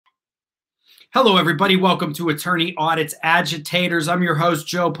Hello, everybody. Welcome to Attorney Audits Agitators. I'm your host,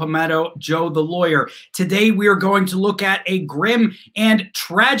 Joe Palmetto, Joe the Lawyer. Today, we are going to look at a grim and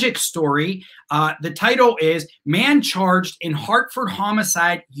tragic story. The title is Man Charged in Hartford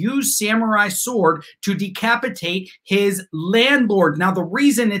Homicide Used Samurai Sword to Decapitate His Landlord. Now, the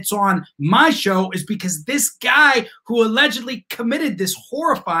reason it's on my show is because this guy who allegedly committed this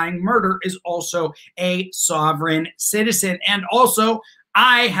horrifying murder is also a sovereign citizen. And also,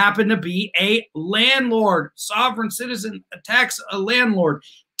 I happen to be a landlord. Sovereign citizen attacks a landlord.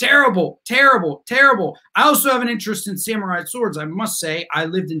 Terrible, terrible, terrible. I also have an interest in samurai swords. I must say, I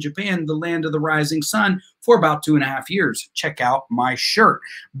lived in Japan, the land of the rising sun, for about 2.5 years. Check out my shirt.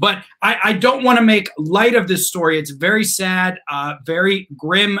 But I don't want to make light of this story. It's very sad, very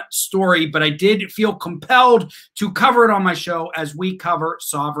grim story, but I did feel compelled to cover it on my show as we cover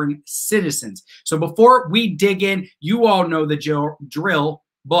sovereign citizens. So before we dig in, you all know the drill,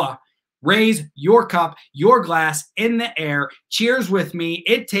 blah. Raise your cup, your glass in the air. Cheers with me.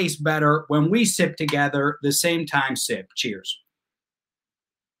 It tastes better when we sip together, the same time sip. Cheers.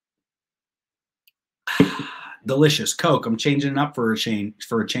 Delicious Coke. I'm changing it up for a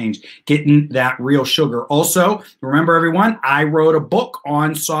change. Getting that real sugar. Also, remember everyone, I wrote a book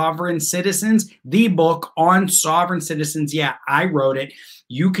on sovereign citizens. The book on sovereign citizens. Yeah, I wrote it.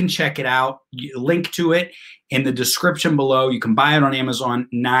 You can check it out. Link to it in the description below. You can buy it on Amazon,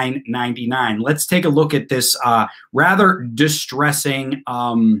 $9.99. Let's take a look at this rather distressing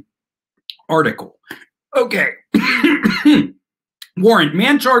article. Okay. Warrant: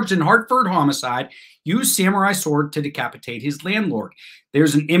 Man charged in Hartford homicide used samurai sword to decapitate his landlord.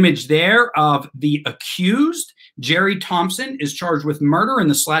 There's an image there of the accused. Jerry Thompson is charged with murder in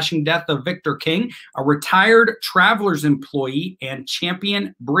the slashing death of Victor King, a retired Travelers employee and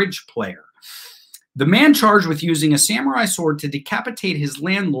champion bridge player. The man charged with using a samurai sword to decapitate his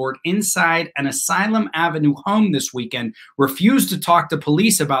landlord inside an Asylum Avenue home this weekend refused to talk to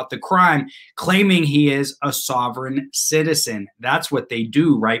police about the crime, claiming he is a sovereign citizen. That's what they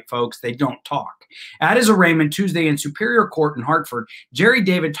do, right, folks? They don't talk. At his arraignment Tuesday in Superior Court in Hartford, Jerry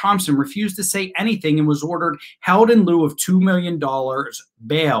David Thompson refused to say anything and was ordered held in lieu of $2 million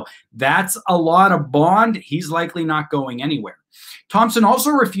bail. That's a lot of bond. He's likely not going anywhere. Thompson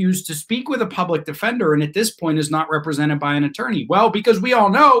also refused to speak with a public defender and at this point is not represented by an attorney. Well, because we all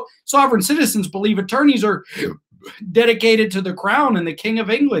know sovereign citizens believe attorneys are dedicated to the crown and the King of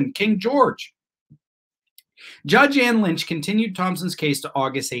England, King George. Judge Ann Lynch continued Thompson's case to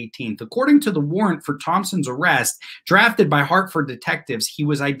August 18th. According to the warrant for Thompson's arrest, drafted by Hartford detectives, he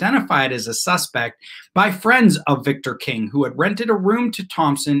was identified as a suspect by friends of Victor King, who had rented a room to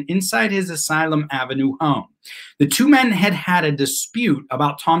Thompson inside his Asylum Avenue home. The two men had had a dispute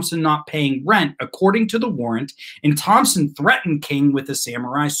about Thompson not paying rent, according to the warrant, and Thompson threatened King with a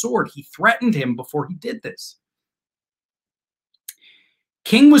samurai sword. He threatened him before he did this.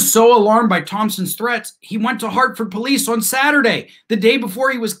 King was so alarmed by Thompson's threats, he went to Hartford police on Saturday, the day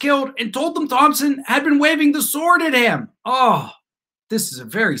before he was killed, and told them Thompson had been waving the sword at him. Oh, this is a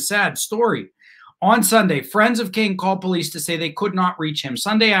very sad story. On Sunday, friends of King called police to say they could not reach him.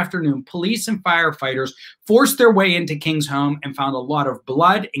 Sunday afternoon, police and firefighters forced their way into King's home and found a lot of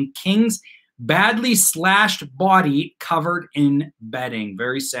blood and King's badly slashed body covered in bedding.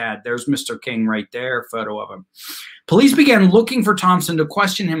 Very sad. There's Mr. King right there, photo of him. Police began looking for Thompson to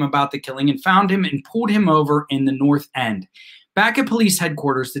question him about the killing and found him and pulled him over in the North End. Back at police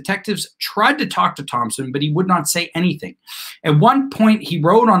headquarters, detectives tried to talk to Thompson, but he would not say anything. At one point, he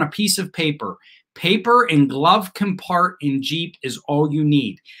wrote on a piece of paper, "Paper in glove compartment in Jeep is all you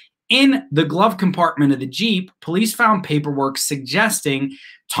need." In the glove compartment of the Jeep, police found paperwork suggesting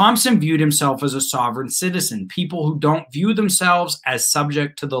Thompson viewed himself as a sovereign citizen, people who don't view themselves as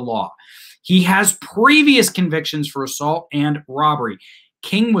subject to the law. He has previous convictions for assault and robbery.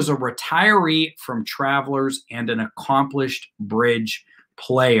 King was a retiree from Travelers and an accomplished bridge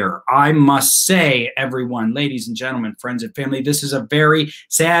player. I must say, everyone, ladies and gentlemen, friends and family, this is a very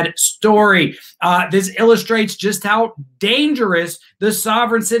sad story. This illustrates just how dangerous the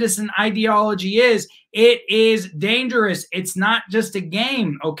sovereign citizen ideology is. It is dangerous. It's not just a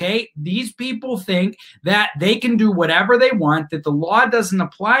game, okay? These people think that they can do whatever they want, that the law doesn't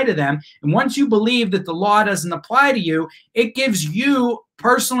apply to them. And once you believe that the law doesn't apply to you, it gives you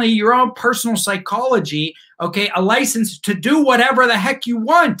personally your own personal psychology, okay, a license to do whatever the heck you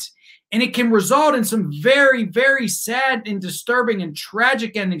want. And it can result in some very, very sad and disturbing and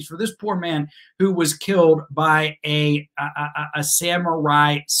tragic endings for this poor man who was killed by a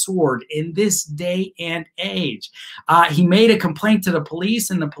samurai sword in this day and age. He made a complaint to the police,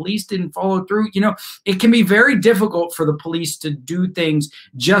 and the police didn't follow through. You know, it can be very difficult for the police to do things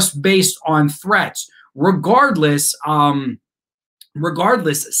just based on threats. Regardless,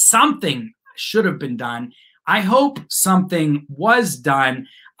 something should have been done. I hope something was done.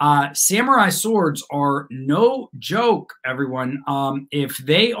 Samurai swords are no joke, everyone. If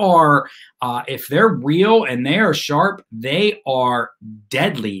they're real and they are sharp, they are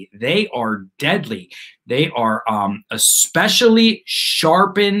deadly. They are deadly. They are especially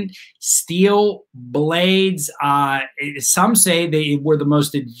sharpened steel blades. Some say they were the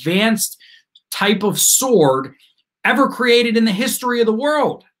most advanced type of sword ever created in the history of the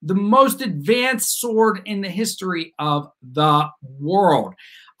world. The most advanced sword in the history of the world.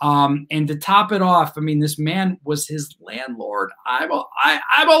 And to top it off, I mean, this man was his landlord. I'm a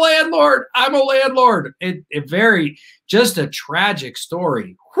landlord. I'm a landlord. Just a tragic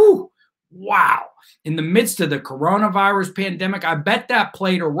story. Whew. Wow. In the midst of the coronavirus pandemic, I bet that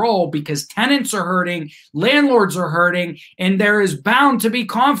played a role, because tenants are hurting, landlords are hurting, and there is bound to be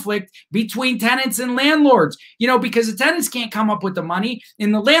conflict between tenants and landlords, you know, because the tenants can't come up with the money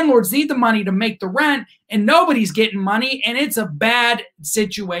and the landlords need the money to make the rent, and nobody's getting money, and it's a bad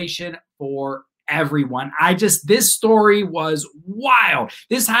situation for everyone. This story was wild.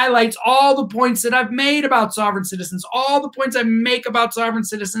 This highlights all the points that I've made about sovereign citizens, all the points I make about sovereign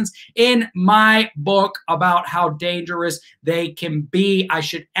citizens in my book about how dangerous they can be. I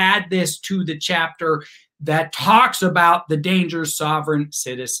should add this to the chapter that talks about the dangers sovereign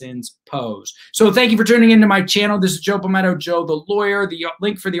citizens pose. So thank you for tuning into my channel. This is Joe Palmetto, Joe the Lawyer. The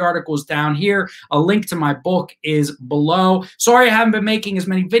link for the article is down here. A link to my book is below. Sorry I haven't been making as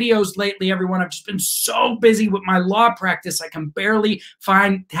many videos lately, everyone. I've just been so busy with my law practice. I can barely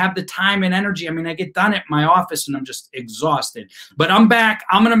have the time and energy. I mean, I get done at my office and I'm just exhausted. But I'm back.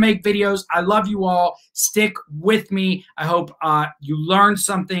 I'm going to make videos. I love you all. Stick with me. I hope you learned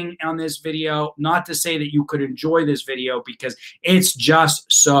something on this video. Not to say that you could enjoy this video, because it's just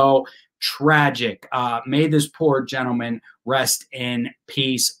so tragic. May this poor gentleman rest in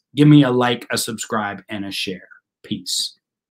peace. Give me a like, a subscribe, and a share. Peace.